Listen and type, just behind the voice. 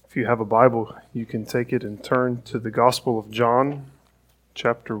If you have a Bible, you can take it and turn to the Gospel of John,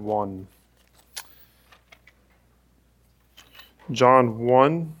 chapter 1. John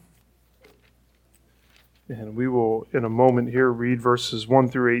 1, and we will, in a moment here, read verses 1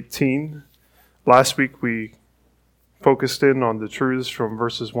 through 18. Last week we focused in on the truths from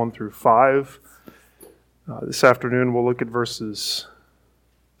verses 1 through 5. This afternoon we'll look at verses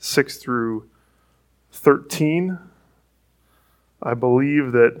 6 through 13. I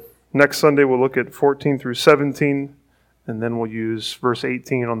believe that next Sunday we'll look at 14 through 17, and then we'll use verse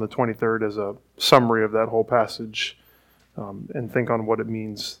 18 on the 23rd as a summary of that whole passage, and think on what it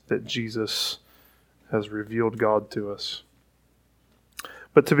means that Jesus has revealed God to us.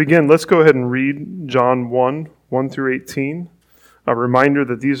 But to begin, let's go ahead and read John 1 through 18. A reminder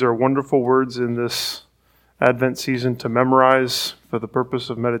that these are wonderful words in this Advent season to memorize for the purpose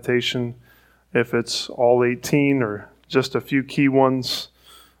of meditation. If it's all 18 or just a few key ones,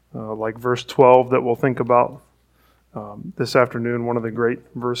 like verse 12 that we'll think about this afternoon, one of the great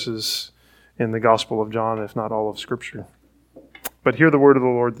verses in the Gospel of John, if not all of Scripture. But hear the word of the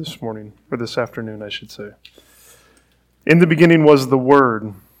Lord this morning, or this afternoon, I should say. In the beginning was the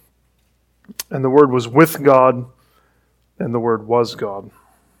Word, and the Word was with God, and the Word was God.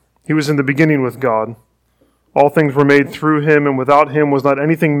 He was in the beginning with God. All things were made through Him, and without Him was not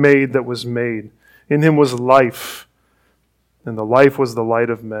anything made that was made. In Him was life, and the life was the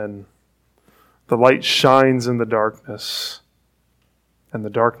light of men. The light shines in the darkness, and the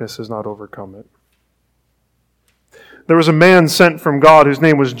darkness has not overcome it. There was a man sent from God whose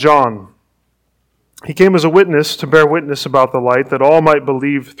name was John. He came as a witness to bear witness about the light, that all might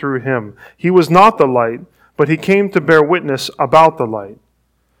believe through him. He was not the light, but he came to bear witness about the light.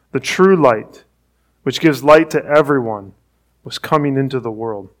 The true light, which gives light to everyone, was coming into the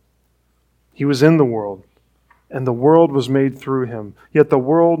world. He was in the world, and the world was made through him. Yet the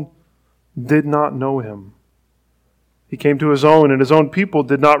world did not know him. He came to his own, and his own people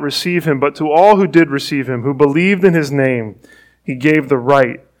did not receive him. But to all who did receive him, who believed in his name, he gave the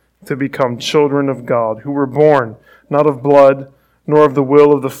right to become children of God, who were born not of blood, nor of the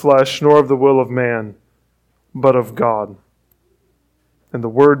will of the flesh, nor of the will of man, but of God. And the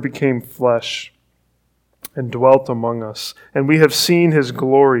Word became flesh and dwelt among us. And we have seen his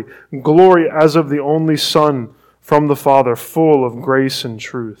glory, glory as of the only Son from the Father, full of grace and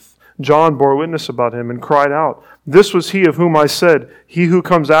truth. John bore witness about him and cried out, "This was he of whom I said, 'He who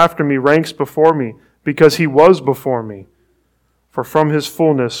comes after me ranks before me, because he was before me.' For from his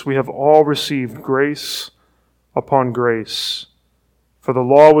fullness we have all received grace upon grace. For the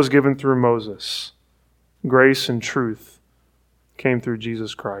law was given through Moses. Grace and truth came through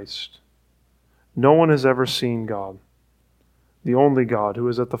Jesus Christ. No one has ever seen God, the only God who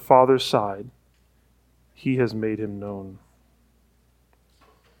is at the Father's side. He has made him known."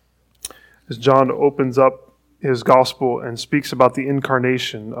 As John opens up his gospel and speaks about the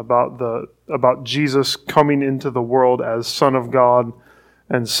incarnation, about Jesus coming into the world as Son of God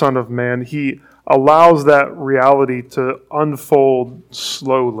and Son of Man, he allows that reality to unfold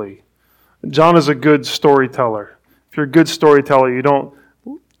slowly. John is a good storyteller. If you're a good storyteller, you don't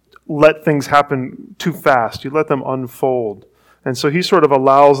let things happen too fast. You let them unfold. And so he sort of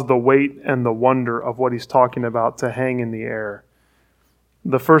allows the weight and the wonder of what he's talking about to hang in the air.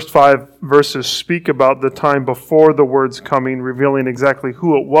 The first 5 verses speak about the time before the Word's coming, revealing exactly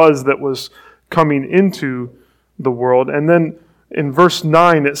who it was that was coming into the world. And then in verse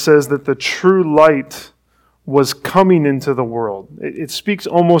 9 it says that the true light was coming into the world. It speaks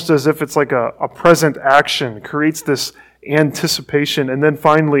almost as if it's like a present action, creates this anticipation. And then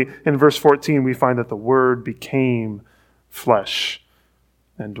finally in verse 14 we find that the Word became flesh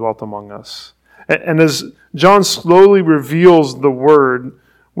and dwelt among us. And as John slowly reveals the Word,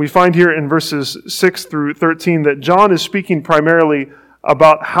 we find here in verses 6 through 13 that John is speaking primarily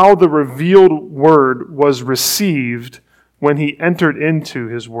about how the revealed Word was received when he entered into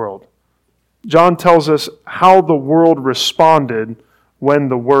his world. John tells us how the world responded when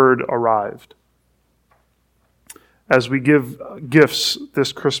the Word arrived. As we give gifts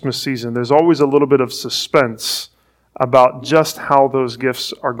this Christmas season, there's always a little bit of suspense about just how those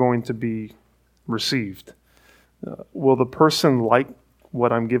gifts are going to be received. Will the person like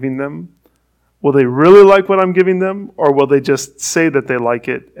what I'm giving them? Will they really like what I'm giving them? Or will they just say that they like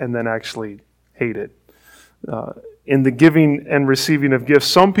it and then actually hate it? In the giving and receiving of gifts,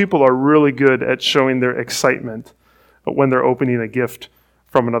 some people are really good at showing their excitement when they're opening a gift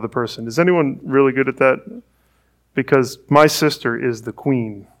from another person. Is anyone really good at that? Because my sister is the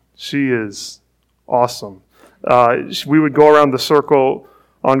queen. She is awesome. We would go around the circle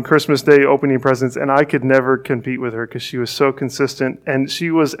on Christmas Day opening presents, and I could never compete with her because she was so consistent, and she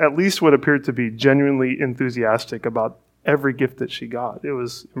was at least what appeared to be genuinely enthusiastic about every gift that she got. It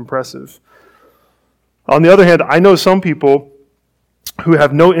was impressive. On the other hand, I know some people who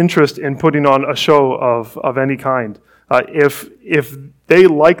have no interest in putting on a show of any kind. If they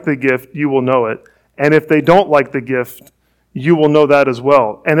like the gift, you will know it. And if they don't like the gift, you will know that as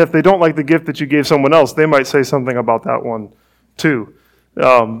well. And if they don't like the gift that you gave someone else, they might say something about that one too.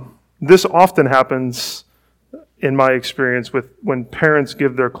 This often happens, in my experience, with when parents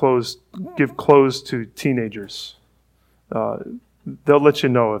give clothes to teenagers. They'll let you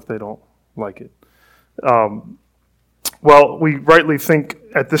know if they don't like it. Well, we rightly think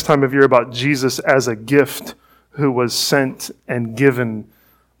at this time of year about Jesus as a gift who was sent and given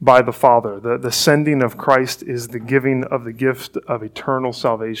by the Father. The sending of Christ is the giving of the gift of eternal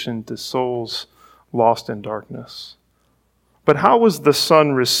salvation to souls lost in darkness. But how was the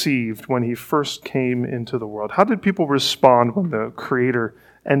Son received when he first came into the world? How did people respond when the Creator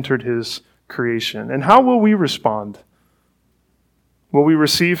entered his creation? And how will we respond? Will we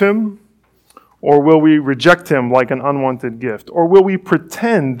receive him? Or will we reject him like an unwanted gift? Or will we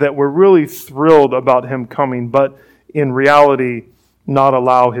pretend that we're really thrilled about him coming, but in reality not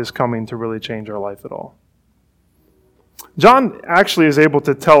allow his coming to really change our life at all? John actually is able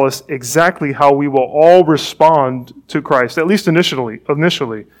to tell us exactly how we will all respond to Christ, at least initially.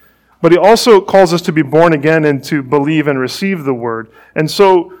 But he also calls us to be born again and to believe and receive the word. And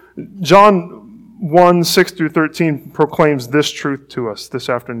so John 1, 6 through 13 proclaims this truth to us this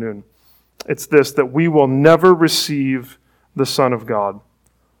afternoon. It's this, that we will never receive the Son of God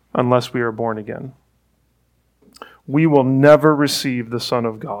unless we are born again. We will never receive the Son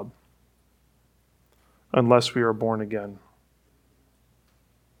of God unless we are born again.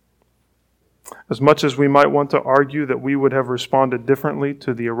 As much as we might want to argue that we would have responded differently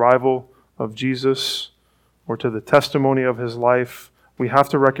to the arrival of Jesus or to the testimony of his life, we have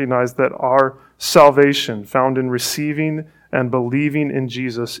to recognize that our salvation found in receiving and believing in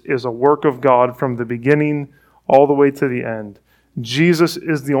Jesus is a work of God from the beginning all the way to the end. Jesus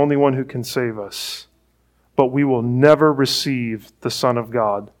is the only one who can save us, but we will never receive the Son of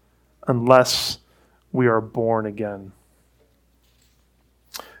God unless we are born again.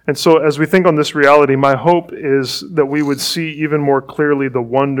 And so as we think on this reality, my hope is that we would see even more clearly the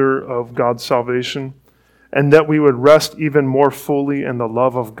wonder of God's salvation, and that we would rest even more fully in the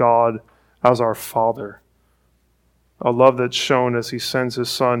love of God as our Father. A love that's shown as he sends his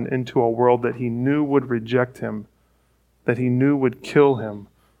Son into a world that he knew would reject him, that he knew would kill him,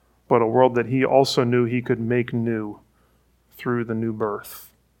 but a world that he also knew he could make new through the new birth.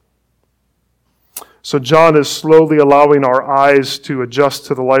 So John is slowly allowing our eyes to adjust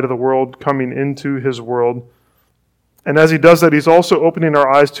to the light of the world coming into his world. And as he does that, he's also opening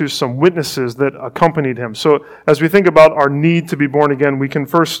our eyes to some witnesses that accompanied him. So as we think about our need to be born again, we can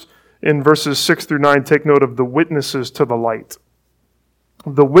first, in verses 6 through 9, take note of the witnesses to the light.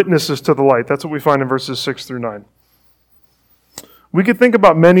 The witnesses to the light. That's what we find in verses 6 through 9. We could think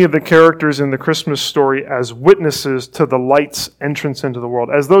about many of the characters in the Christmas story as witnesses to the light's entrance into the world,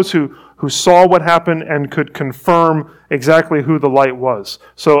 as those who saw what happened and could confirm exactly who the light was.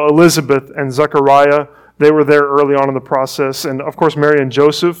 So Elizabeth and Zechariah, they were there early on in the process. And of course, Mary and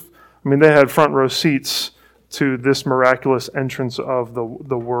Joseph, they had front row seats to this miraculous entrance of the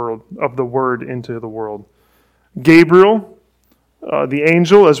word into the world. Gabriel, the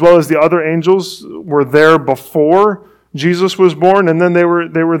angel, as well as the other angels, were there before Jesus was born, and then they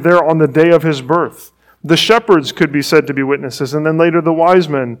were there on the day of his birth. The shepherds could be said to be witnesses, and then later the wise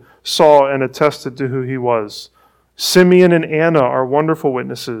men saw and attested to who he was. Simeon and Anna are wonderful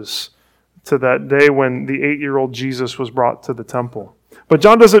witnesses to that day when the 8-year-old Jesus was brought to the temple. But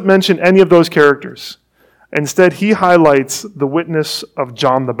John doesn't mention any of those characters. Instead, he highlights the witness of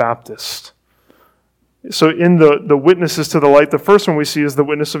John the Baptist. So in the witnesses to the light, the first one we see is the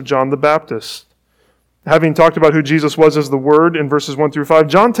witness of John the Baptist. Having talked about who Jesus was as the Word in verses 1 through 5,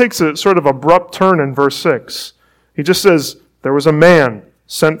 John takes a sort of abrupt turn in verse 6. He just says, there was a man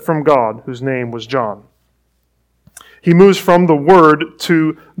sent from God whose name was John. He moves from the Word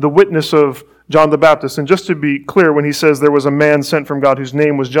to the witness of John the Baptist. And just to be clear, when he says there was a man sent from God whose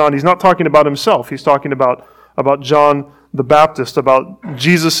name was John, he's not talking about himself. He's talking about John the Baptist, about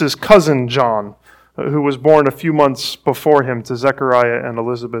Jesus' cousin John, who was born a few months before him to Zechariah and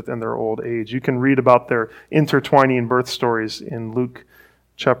Elizabeth in their old age. You can read about their intertwining birth stories in Luke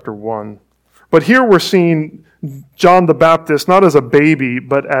chapter 1. But here we're seeing John the Baptist not as a baby,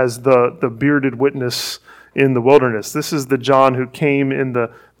 but as the bearded witness in the wilderness. This is the John who came in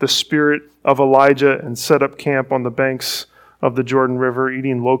the spirit of Elijah and set up camp on the banks of the Jordan River,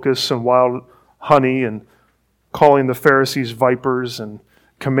 eating locusts and wild honey, and calling the Pharisees vipers, and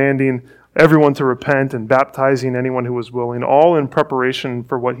commanding everyone to repent and baptizing anyone who was willing, all in preparation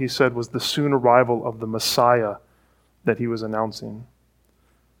for what he said was the soon arrival of the Messiah that he was announcing.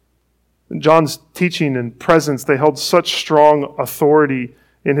 John's teaching and presence, they held such strong authority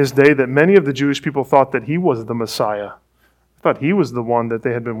in his day that many of the Jewish people thought that he was the Messiah. Thought he was the one that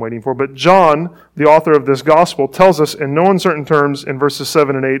they had been waiting for. But John, the author of this gospel, tells us in no uncertain terms in verses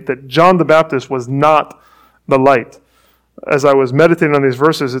 7 and 8 that John the Baptist was not the light. As I was meditating on these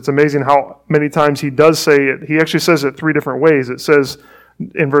verses, it's amazing how many times he does say it. He actually says it three different ways. It says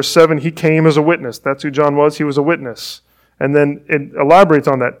in verse 7, he came as a witness. That's who John was. He was a witness. And then it elaborates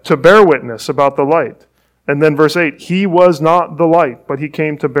on that, to bear witness about the light. And then verse 8, he was not the light, but he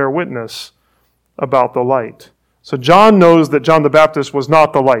came to bear witness about the light. So John knows that John the Baptist was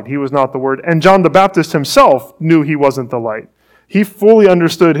not the light. He was not the Word. And John the Baptist himself knew he wasn't the light. He fully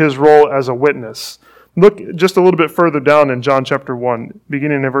understood his role as a witness. Look just a little bit further down in John chapter 1,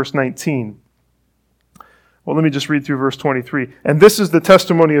 beginning in verse 19. Well, let me just read through verse 23. And this is the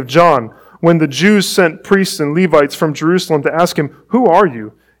testimony of John. When the Jews sent priests and Levites from Jerusalem to ask him, "Who are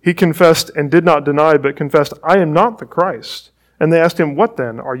you?" he confessed and did not deny, but confessed, "I am not the Christ." And they asked him, "What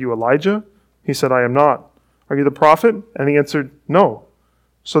then? Are you Elijah?" He said, "I am not." "Are you the prophet?" And he answered, "No."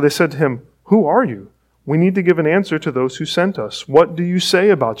 So they said to him, "Who are you? We need to give an answer to those who sent us. What do you say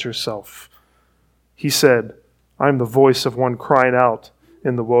about yourself?" He said, "I am the voice of one crying out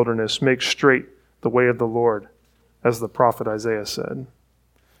in the wilderness, 'Make straight the way of the Lord,' as the prophet Isaiah said."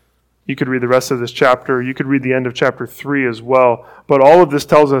 You could read the rest of this chapter. You could read the end of chapter 3 as well. But all of this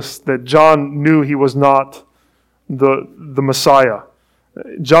tells us that John knew he was not the Messiah.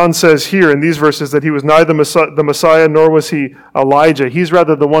 John says here in these verses that he was neither the Messiah nor was he Elijah. He's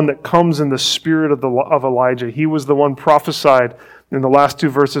rather the one that comes in the spirit of Elijah. He was the one prophesied in the last two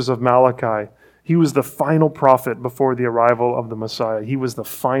verses of Malachi. He was the final prophet before the arrival of the Messiah. He was the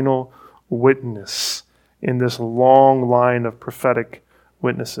final witness in this long line of prophetic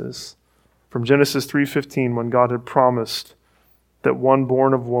witnesses. From Genesis 3:15, when God had promised that one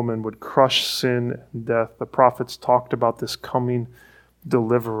born of woman would crush sin and death, the prophets talked about this coming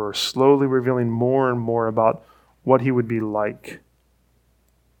deliverer, slowly revealing more and more about what he would be like.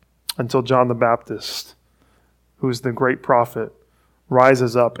 Until John the Baptist, who's the great prophet,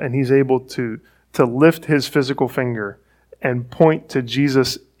 rises up and he's able to lift his physical finger and point to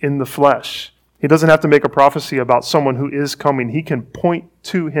Jesus in the flesh. He doesn't have to make a prophecy about someone who is coming. He can point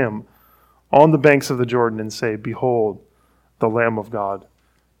to him on the banks of the Jordan and say, "Behold, the Lamb of God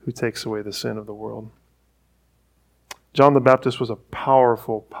who takes away the sin of the world." John the Baptist was a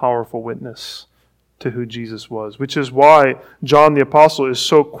powerful, powerful witness to who Jesus was, which is why John the Apostle is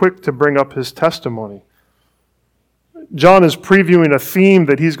so quick to bring up his testimony. John is previewing a theme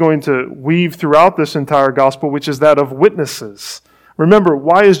that he's going to weave throughout this entire gospel, which is that of witnesses. Remember,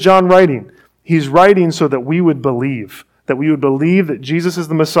 why is John writing? He's writing so that we would believe that Jesus is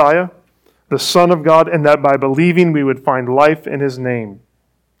the Messiah, the Son of God, and that by believing we would find life in his name.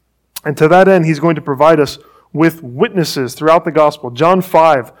 And to that end, he's going to provide us with witnesses throughout the gospel. John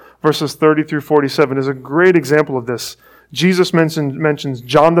 5, verses 30 through 47 is a great example of this. Jesus mentions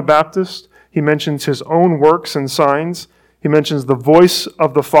John the Baptist. He mentions his own works and signs. He mentions the voice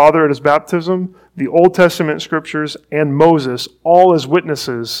of the Father at his baptism, the Old Testament scriptures, and Moses, all as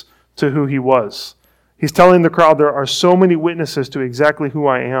witnesses to who he was. He's telling the crowd there are so many witnesses to exactly who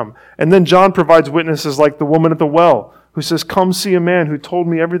I am. And then John provides witnesses like the woman at the well, who says, "Come see a man who told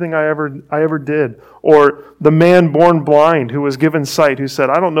me everything I ever did." Or the man born blind who was given sight, who said,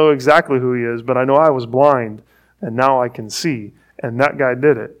 "I don't know exactly who he is, but I know I was blind, and now I can see." And that guy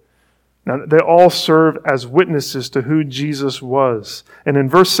did it. Now, they all serve as witnesses to who Jesus was. And in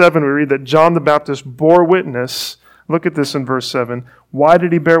verse 7, we read that John the Baptist bore witness. Look at this in verse 7. Why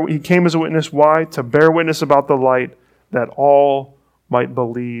did he bear? He came as a witness. Why? To bear witness about the light, that all might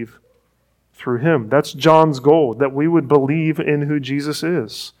believe through him. That's John's goal, that we would believe in who Jesus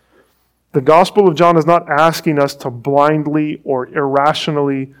is. The Gospel of John is not asking us to blindly or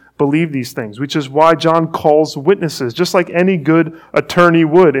irrationally believe these things, which is why John calls witnesses, just like any good attorney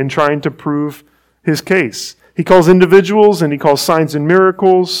would in trying to prove his case. He calls individuals and he calls signs and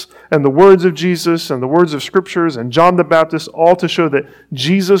miracles and the words of Jesus and the words of scriptures and John the Baptist, all to show that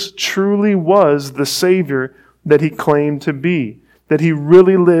Jesus truly was the Savior that he claimed to be, that he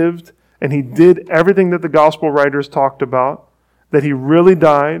really lived and he did everything that the gospel writers talked about, that he really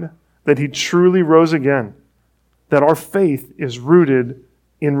died, that he truly rose again, that our faith is rooted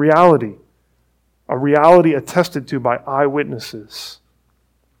in reality, a reality attested to by eyewitnesses.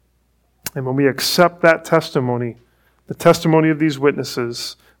 And when we accept that testimony, the testimony of these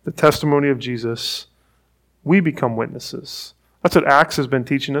witnesses, the testimony of Jesus, we become witnesses. That's what Acts has been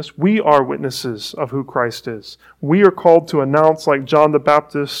teaching us. We are witnesses of who Christ is. We are called to announce, like John the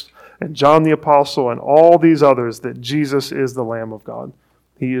Baptist and John the Apostle and all these others, that Jesus is the Lamb of God.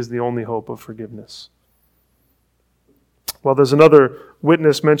 He is the only hope of forgiveness. Well, there's another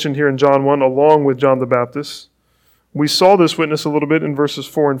witness mentioned here in John 1 along with John the Baptist. We saw this witness a little bit in verses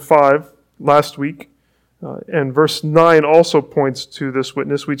 4 and 5 last week. And verse 9 also points to this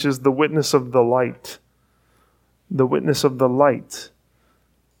witness, which is the witness of the light. The witness of the light.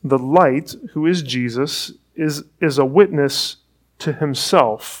 The light, who is Jesus, is a witness to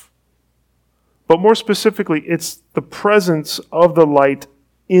himself. But more specifically, it's the presence of the light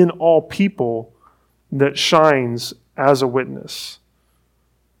in all people that shines as a witness.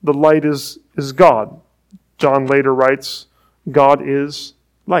 The light is God. John later writes, God is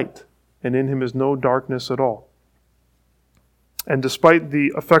light, and in him is no darkness at all. And despite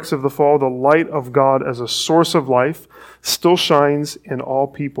the effects of the fall, the light of God as a source of life still shines in all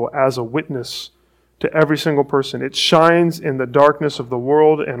people as a witness to every single person. It shines in the darkness of the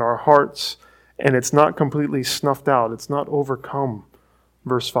world and our hearts, and it's not completely snuffed out. It's not overcome,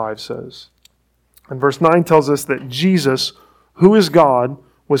 verse 5 says. And verse 9 tells us that Jesus, who is God,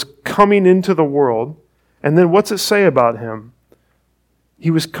 was coming into the world. And then what's it say about him? He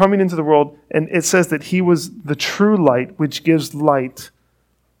was coming into the world, and it says that he was the true light, which gives light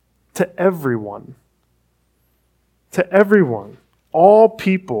to everyone. To everyone. All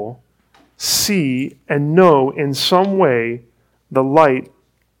people see and know in some way the light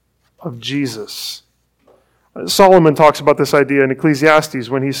of Jesus. Solomon talks about this idea in Ecclesiastes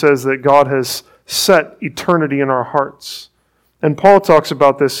when he says that God has set eternity in our hearts. And Paul talks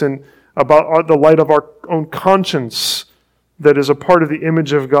about this about the light of our own conscience that is a part of the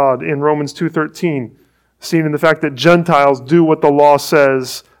image of God in Romans 2:13, seen in the fact that Gentiles do what the law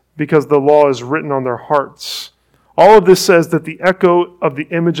says because the law is written on their hearts. All of this says that the echo of the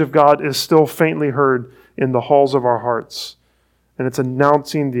image of God is still faintly heard in the halls of our hearts. And it's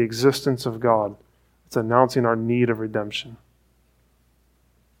announcing the existence of God. It's announcing our need of redemption.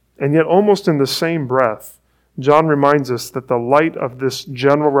 And yet, almost in the same breath, John reminds us that the light of this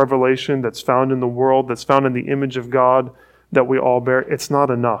general revelation that's found in the world, that's found in the image of God that we all bear, it's not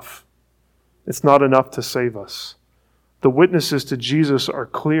enough. It's not enough to save us. The witnesses to Jesus are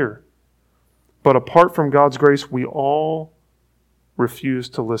clear. But apart from God's grace, we all refuse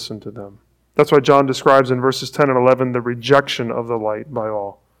to listen to them. That's why John describes in verses 10 and 11 the rejection of the light by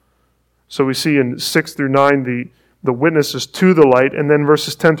all. So we see in 6 through 9 the witnesses to the light, and then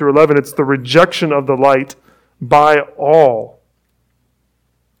verses 10 through 11, it's the rejection of the light by all.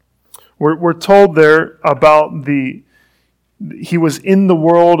 We're told there about he was in the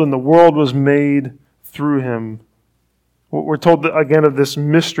world and the world was made through him. We're told again of this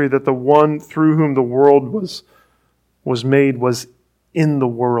mystery that the one through whom the world was made was in the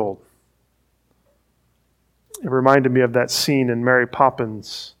world. It reminded me of that scene in Mary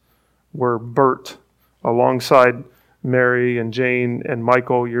Poppins where Bert, alongside Mary and Jane and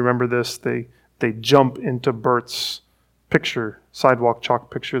Michael, you remember this, they jump into Bert's picture, sidewalk chalk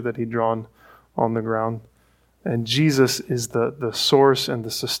picture that he'd drawn on the ground. And Jesus is the source and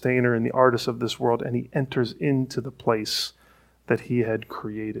the sustainer and the artist of this world, and he enters into the place that he had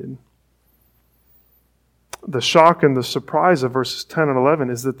created. The shock and the surprise of verses 10 and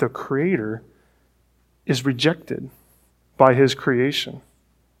 11 is that the Creator is rejected by his creation.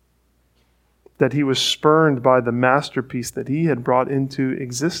 That he was spurned by the masterpiece that he had brought into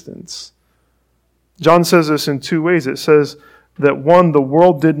existence. John says this in two ways. It says that one, the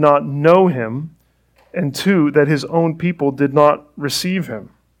world did not know him, and two, that his own people did not receive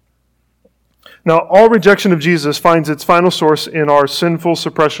him. Now, all rejection of Jesus finds its final source in our sinful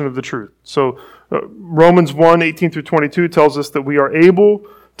suppression of the truth. So Romans 1, 18 through 22 tells us that we are able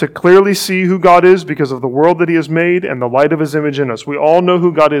to clearly see who God is because of the world that he has made and the light of his image in us. We all know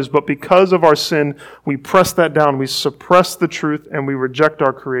who God is, but because of our sin, we press that down. We suppress the truth and we reject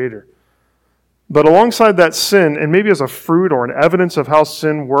our Creator. But alongside that sin, and maybe as a fruit or an evidence of how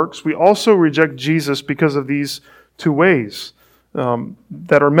sin works, we also reject Jesus because of these two ways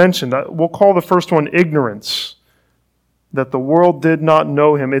that are mentioned. We'll call the first one ignorance, that the world did not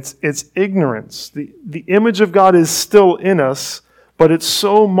know him. It's ignorance. The image of God is still in us, but it's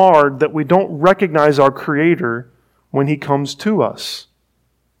so marred that we don't recognize our Creator when he comes to us.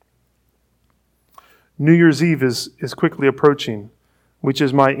 New Year's Eve is quickly approaching, which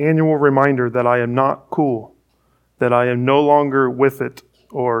is my annual reminder that I am not cool, that I am no longer with it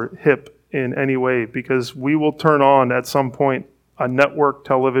or hip in any way, because we will turn on at some point a network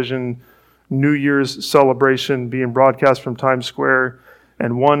television New Year's celebration being broadcast from Times Square,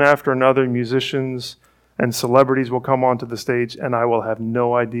 and one after another, musicians and celebrities will come onto the stage, and I will have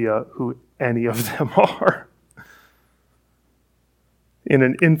no idea who any of them are. In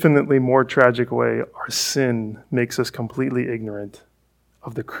an infinitely more tragic way, our sin makes us completely ignorant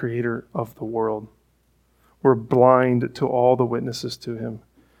of the Creator of the world. We're blind to all the witnesses to him,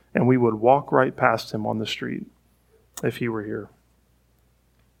 and we would walk right past him on the street if he were here.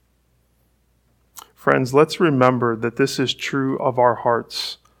 Friends, let's remember that this is true of our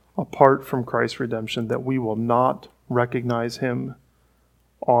hearts apart from Christ's redemption, that we will not recognize him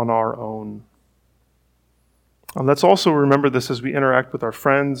on our own. And let's also remember this as we interact with our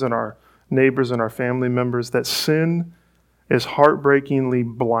friends and our neighbors and our family members, that sin is heartbreakingly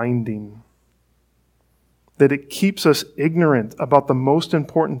blinding, that it keeps us ignorant about the most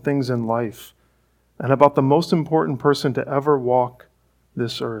important things in life and about the most important person to ever walk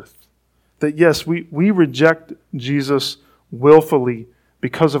this earth. That yes, we reject Jesus willfully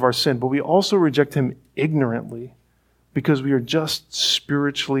because of our sin, but we also reject him ignorantly because we are just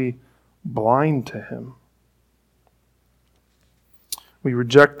spiritually blind to him. We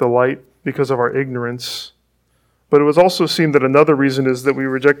reject the light because of our ignorance, but it was also seen that another reason is that we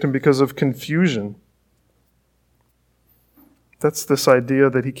reject him because of confusion. That's this idea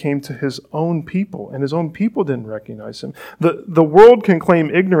that he came to his own people, and his own people didn't recognize him. The world can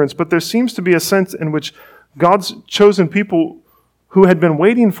claim ignorance, but there seems to be a sense in which God's chosen people who had been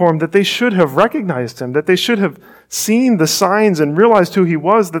waiting for him, that they should have recognized him, that they should have seen the signs and realized who he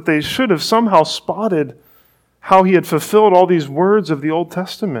was, that they should have somehow spotted how he had fulfilled all these words of the Old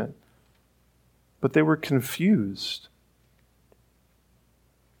Testament. But they were confused.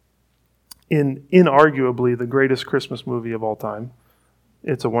 In inarguably the greatest Christmas movie of all time,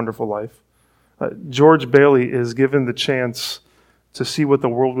 It's a Wonderful Life, George Bailey is given the chance to see what the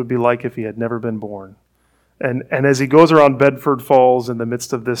world would be like if he had never been born. And as he goes around Bedford Falls in the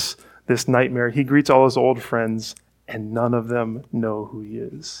midst of this nightmare, he greets all his old friends, and none of them know who he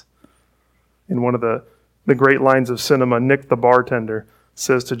is. In one of the great lines of cinema, Nick the bartender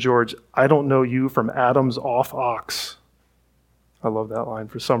says to George, "I don't know you from Adam's off ox." I love that line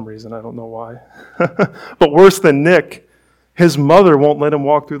for some reason. I don't know why. But worse than Nick, his mother won't let him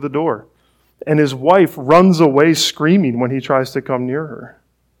walk through the door. And his wife runs away screaming when he tries to come near her.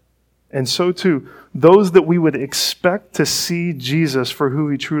 And so too, those that we would expect to see Jesus for who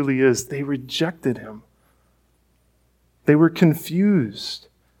he truly is, they rejected him. They were confused.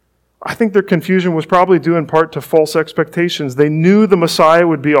 I think their confusion was probably due in part to false expectations. They knew the Messiah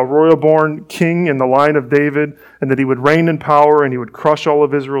would be a royal-born king in the line of David, and that he would reign in power and he would crush all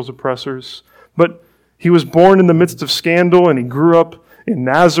of Israel's oppressors. But he was born in the midst of scandal, and he grew up in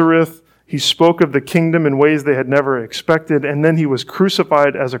Nazareth. He spoke of the kingdom in ways they had never expected, and then he was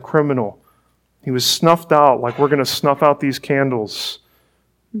crucified as a criminal. He was snuffed out like we're going to snuff out these candles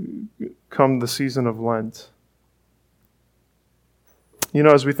come the season of Lent. You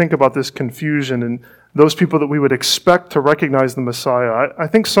know, as we think about this confusion and those people that we would expect to recognize the Messiah, I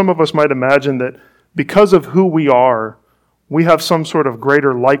think some of us might imagine that because of who we are, we have some sort of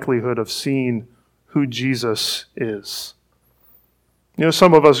greater likelihood of seeing who Jesus is. You know,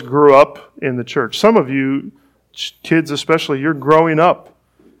 some of us grew up in the church. Some of you, kids especially, you're growing up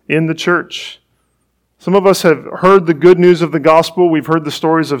in the church. Some of us have heard the good news of the gospel. We've heard the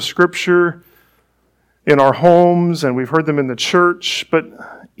stories of Scripture in our homes, and we've heard them in the church. But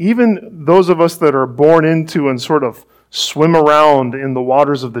even those of us that are born into and sort of swim around in the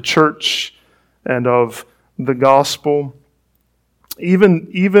waters of the church and of the gospel,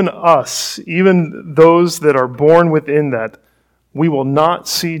 even us, even those that are born within that, we will not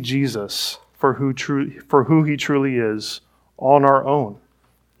see Jesus for who he truly is on our own,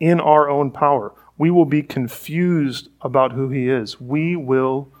 in our own power. We will be confused about who he is. We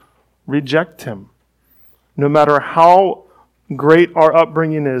will reject him. No matter how great our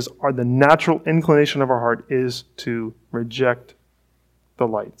upbringing is, the natural inclination of our heart is to reject the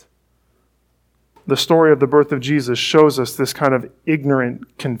light. The story of the birth of Jesus shows us this kind of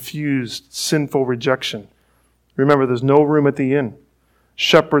ignorant, confused, sinful rejection. Remember, there's no room at the inn.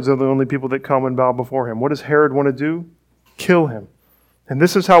 Shepherds are the only people that come and bow before him. What does Herod want to do? Kill him. And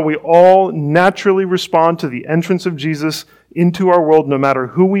this is how we all naturally respond to the entrance of Jesus into our world, no matter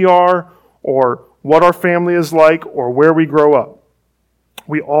who we are or what our family is like or where we grow up.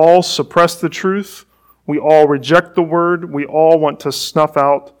 We all suppress the truth. We all reject the word. We all want to snuff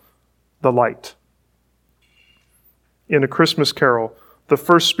out the light. In A Christmas Carol, the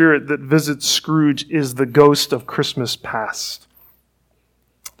first spirit that visits Scrooge is the ghost of Christmas past.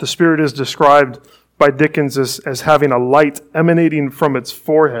 The spirit is described by Dickens as having a light emanating from its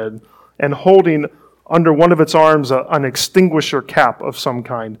forehead and holding under one of its arms an extinguisher cap of some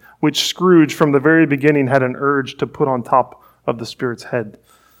kind, which Scrooge from the very beginning had an urge to put on top of the Spirit's head.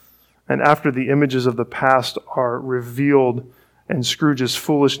 And after the images of the past are revealed and Scrooge's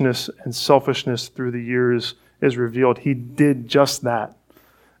foolishness and selfishness through the years is revealed, he did just that.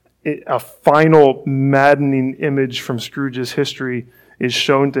 A final maddening image from Scrooge's history is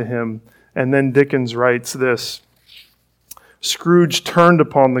shown to him. And then Dickens writes this: Scrooge turned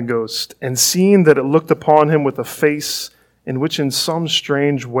upon the ghost, and seeing that it looked upon him with a face in which in some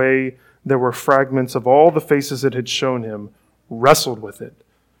strange way there were fragments of all the faces it had shown him, wrestled with it.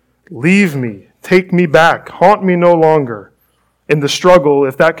 Leave me, take me back, haunt me no longer. In the struggle,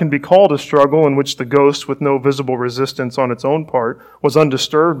 if that can be called a struggle, in which the ghost, with no visible resistance on its own part, was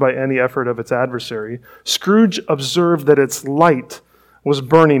undisturbed by any effort of its adversary, Scrooge observed that its light was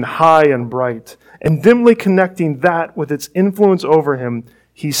burning high and bright, and dimly connecting that with its influence over him,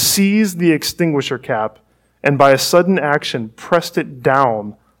 he seized the extinguisher cap and by a sudden action pressed it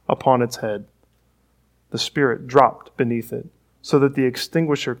down upon its head. The spirit dropped beneath it, so that the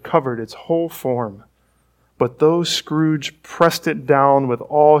extinguisher covered its whole form. But though Scrooge pressed it down with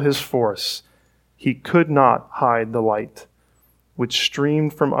all his force, he could not hide the light, which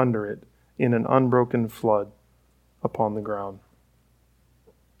streamed from under it in an unbroken flood upon the ground.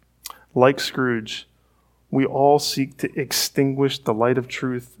 Like Scrooge, we all seek to extinguish the light of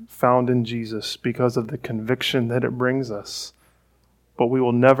truth found in Jesus because of the conviction that it brings us, but we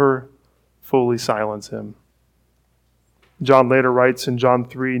will never fully silence him. John later writes in John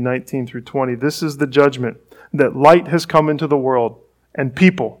 3:19 through 20, "This is the judgment, that light has come into the world, and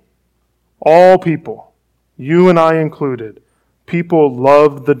people, all people, you and I included, people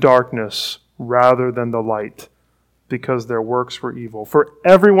loved the darkness rather than the light, because their works were evil. For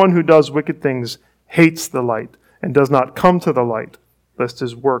everyone who does wicked things hates the light and does not come to the light, lest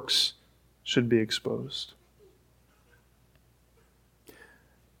his works should be exposed."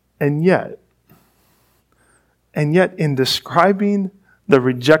 And yet, in describing the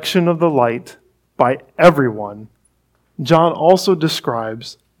rejection of the light by everyone, John also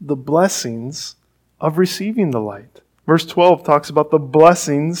describes the blessings of receiving the light. Verse 12 talks about the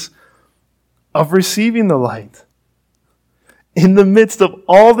blessings of receiving the light. In the midst of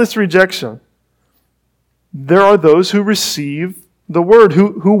all this rejection, there are those who receive the word,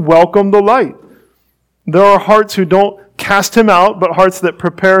 who welcome the light. There are hearts who don't cast him out, but hearts that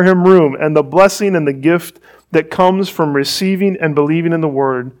prepare him room. And the blessing and the gift that comes from receiving and believing in the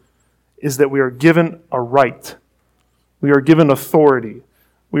word is that we are given a right. We are given authority.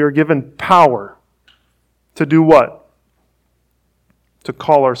 We are given power to do what? To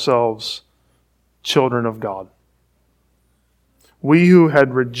call ourselves children of God. We who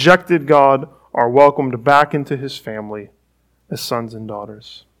had rejected God are welcomed back into his family as sons and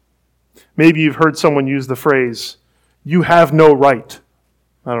daughters. Maybe you've heard someone use the phrase, "You have no right."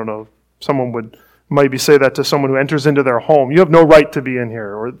 I don't know, someone would maybe say that to someone who enters into their home. "You have no right to be in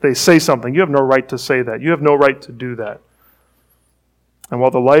here." Or they say something, "You have no right to say that. You have no right to do that." And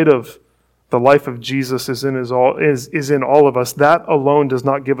while the light of the life of Jesus is in all of us, that alone does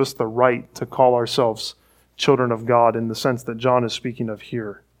not give us the right to call ourselves children of God in the sense that John is speaking of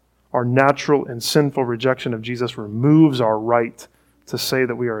here. Our natural and sinful rejection of Jesus removes our right to say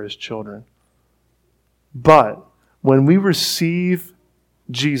that we are his children. But when we receive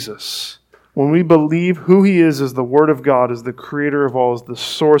Jesus, when we believe who he is as the Word of God, as the creator of all, as the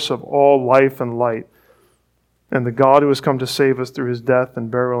source of all life and light, and the God who has come to save us through his death and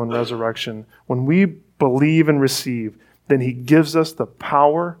burial and resurrection, when we believe and receive, then he gives us the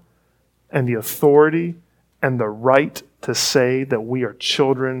power and the authority and the right to say that we are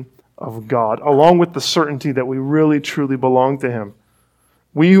children of God, along with the certainty that we really truly belong to him.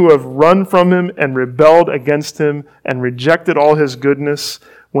 We who have run from him and rebelled against him and rejected all his goodness,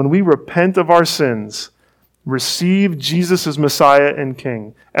 when we repent of our sins, receive Jesus as Messiah and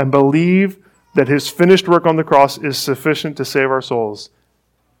King, and believe that his finished work on the cross is sufficient to save our souls,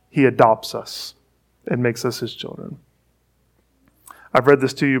 he adopts us and makes us his children. I've read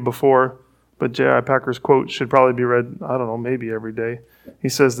this to you before, but J.I. Packer's quote should probably be read, I don't know, maybe every day. He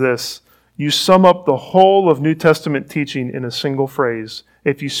says this: "You sum up the whole of New Testament teaching in a single phrase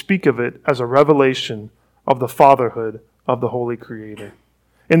if you speak of it as a revelation of the fatherhood of the Holy Creator.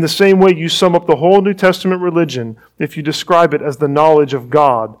 In the same way, you sum up the whole New Testament religion if you describe it as the knowledge of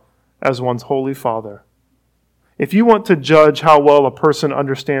God as one's Holy Father. If you want to judge how well a person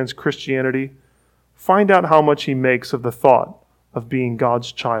understands Christianity, find out how much he makes of the thought of being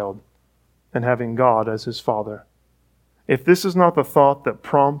God's child and having God as his Father. If this is not the thought that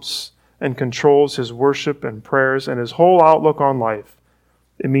prompts and controls his worship and prayers and his whole outlook on life,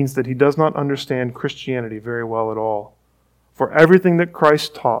 it means that he does not understand Christianity very well at all. For everything that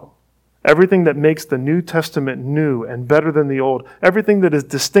Christ taught, everything that makes the New Testament new and better than the Old, everything that is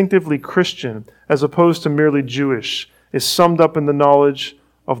distinctively Christian as opposed to merely Jewish, is summed up in the knowledge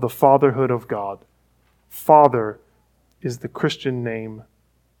of the fatherhood of God. Father is the Christian name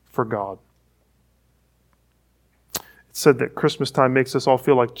for God. It's said that Christmas time makes us all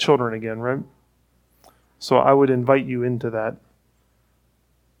feel like children again, right? So I would invite you into that,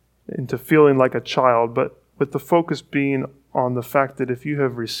 into feeling like a child, but with the focus being on the fact that if you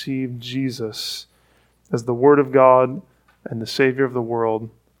have received Jesus as the Word of God and the Savior of the world,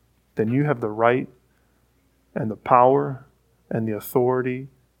 then you have the right and the power and the authority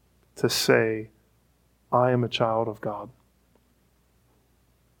to say, I am a child of God.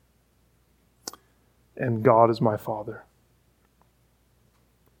 And God is my Father.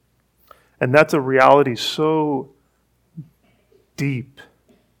 And that's a reality so deep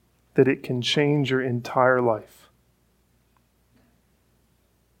that it can change your entire life.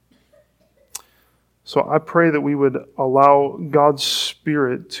 So I pray that we would allow God's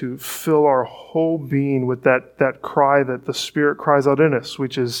Spirit to fill our whole being with that cry that the Spirit cries out in us,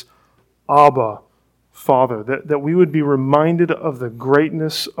 which is, Abba, Father. That we would be reminded of the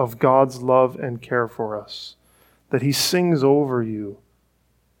greatness of God's love and care for us. That He sings over you.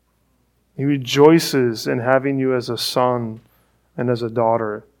 He rejoices in having you as a son and as a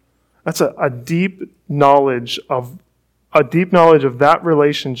daughter. That's a deep knowledge of that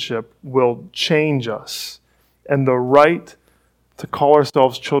relationship will change us. And the right to call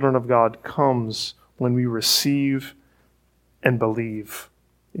ourselves children of God comes when we receive and believe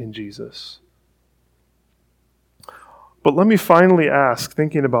in Jesus. But let me finally ask,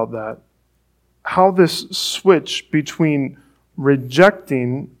 thinking about that, how this switch between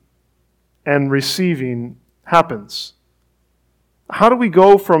rejecting and receiving happens. How do we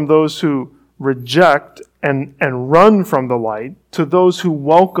go from those who reject and run from the light to those who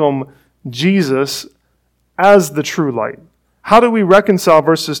welcome Jesus as the true light? How do we reconcile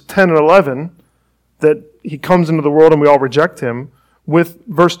verses 10 and 11, that He comes into the world and we all reject Him, with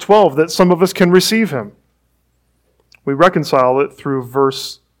verse 12, that some of us can receive Him? We reconcile it through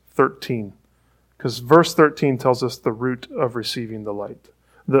verse 13, because verse 13 tells us the root of receiving the light.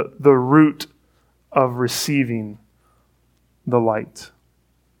 The root of receiving the light.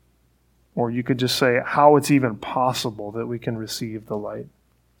 Or you could just say how it's even possible that we can receive the light.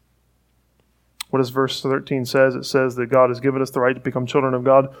 What does verse 13 says? It says that God has given us the right to become children of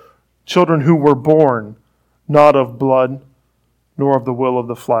God, children who were born not of blood, nor of the will of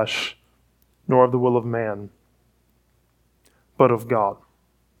the flesh, nor of the will of man, but of God.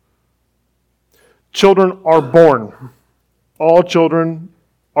 Children are born. All children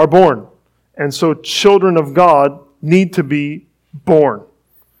are born. And so children of God need to be born.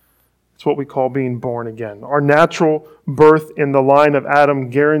 It's what we call being born again. Our natural birth in the line of Adam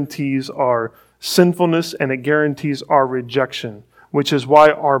guarantees our sinfulness and it guarantees our rejection, which is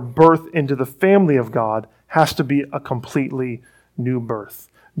why our birth into the family of God has to be a completely new birth.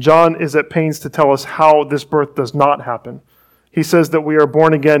 John is at pains to tell us how this birth does not happen. He says that we are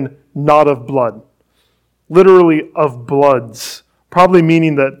born again not of blood, literally of bloods, probably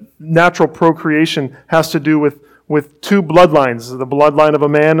meaning that natural procreation has to do with two bloodlines, the bloodline of a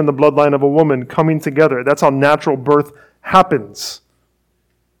man and the bloodline of a woman coming together. That's how natural birth happens.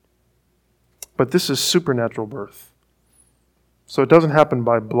 But this is supernatural birth. So it doesn't happen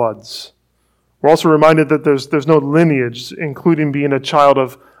by bloods. We're also reminded that there's no lineage, including being a child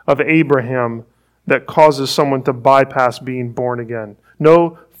of Abraham, that causes someone to bypass being born again.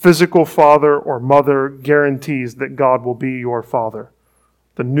 No physical father or mother guarantees that God will be your father.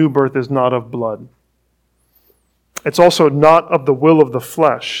 The new birth is not of blood. It's also not of the will of the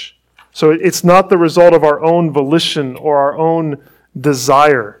flesh. So it's not the result of our own volition or our own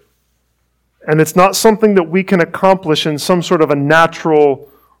desire. And it's not something that we can accomplish in some sort of a natural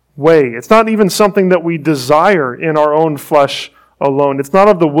way. It's not even something that we desire in our own flesh alone. It's not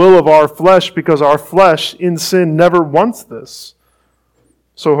of the will of our flesh, because our flesh in sin never wants this.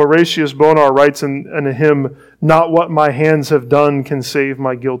 So Horatius Bonar writes in a hymn, "Not what my hands have done can save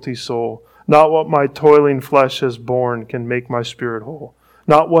my guilty soul. Not what my toiling flesh has borne can make my spirit whole.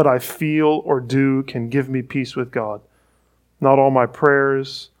 Not what I feel or do can give me peace with God. Not all my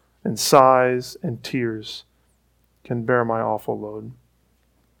prayers and sighs and tears can bear my awful load."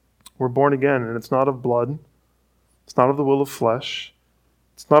 We're born again, and it's not of blood. It's not of the will of flesh.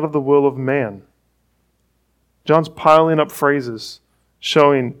 It's not of the will of man. John's piling up phrases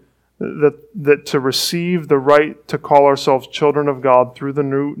showing that to receive the right to call ourselves children of God through the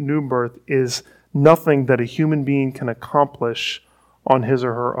new birth is nothing that a human being can accomplish on his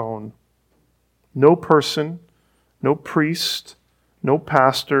or her own. No person, no priest, no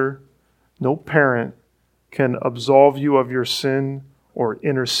pastor, no parent can absolve you of your sin or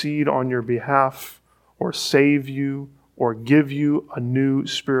intercede on your behalf or save you or give you a new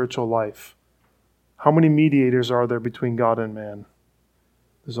spiritual life. How many mediators are there between God and man?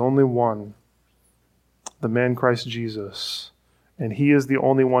 There's only one, the man Christ Jesus. And he is the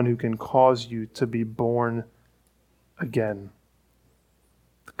only one who can cause you to be born again.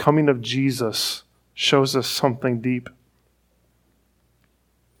 The coming of Jesus shows us something deep.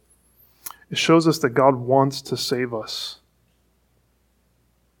 It shows us that God wants to save us.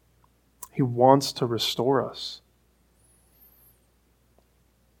 He wants to restore us.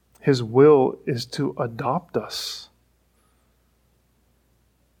 His will is to adopt us.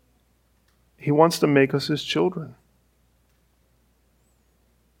 He wants to make us his children.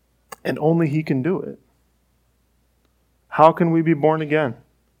 And only he can do it. How can we be born again?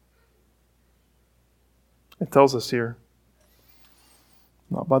 It tells us here.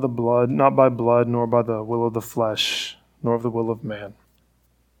 Not by blood, nor by the will of the flesh, nor of the will of man.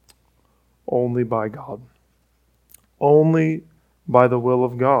 Only by God. Only by the will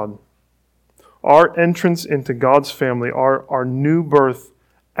of God. Our entrance into God's family, our new birth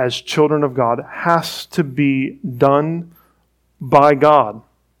as children of God, has to be done by God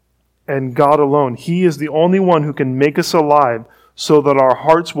and God alone. He is the only one who can make us alive so that our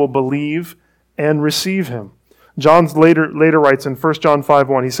hearts will believe and receive him. John's later writes in 1 John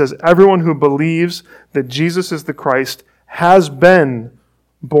 5:1, he says, everyone who believes that Jesus is the Christ has been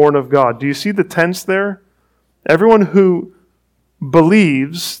born of God. Do you see the tense there? Everyone who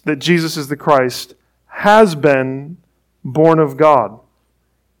believes that Jesus is the Christ has been born of God.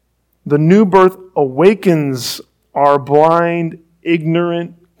 The new birth awakens our blind,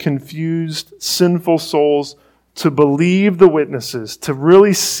 ignorant, confused, sinful souls to believe the witnesses, to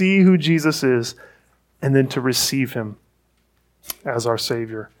really see who Jesus is, and then to receive him as our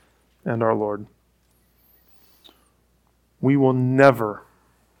Savior and our Lord. We will never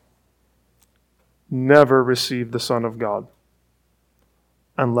receive the Son of God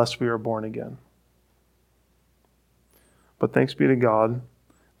unless we are born again. But thanks be to God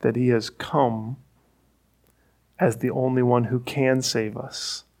that he has come as the only one who can save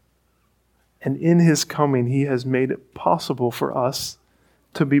us. And in his coming, he has made it possible for us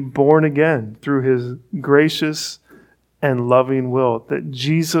to be born again through his gracious and loving will. That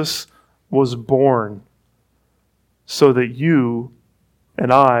Jesus was born so that you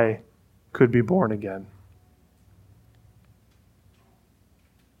and I could be born again.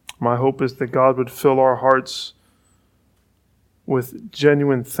 My hope is that God would fill our hearts with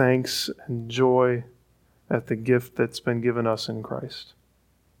genuine thanks and joy at the gift that's been given us in Christ.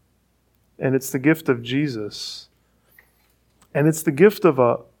 And it's the gift of Jesus. And it's the gift of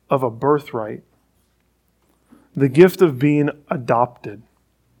a birthright. The gift of being adopted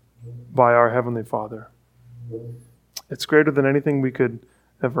by our Heavenly Father. It's greater than anything we could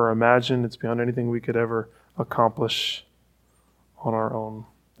ever imagine. It's beyond anything we could ever accomplish on our own.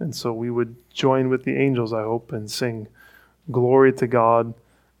 And so we would join with the angels, I hope, and sing glory to God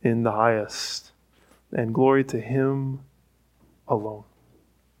in the highest, and glory to him alone.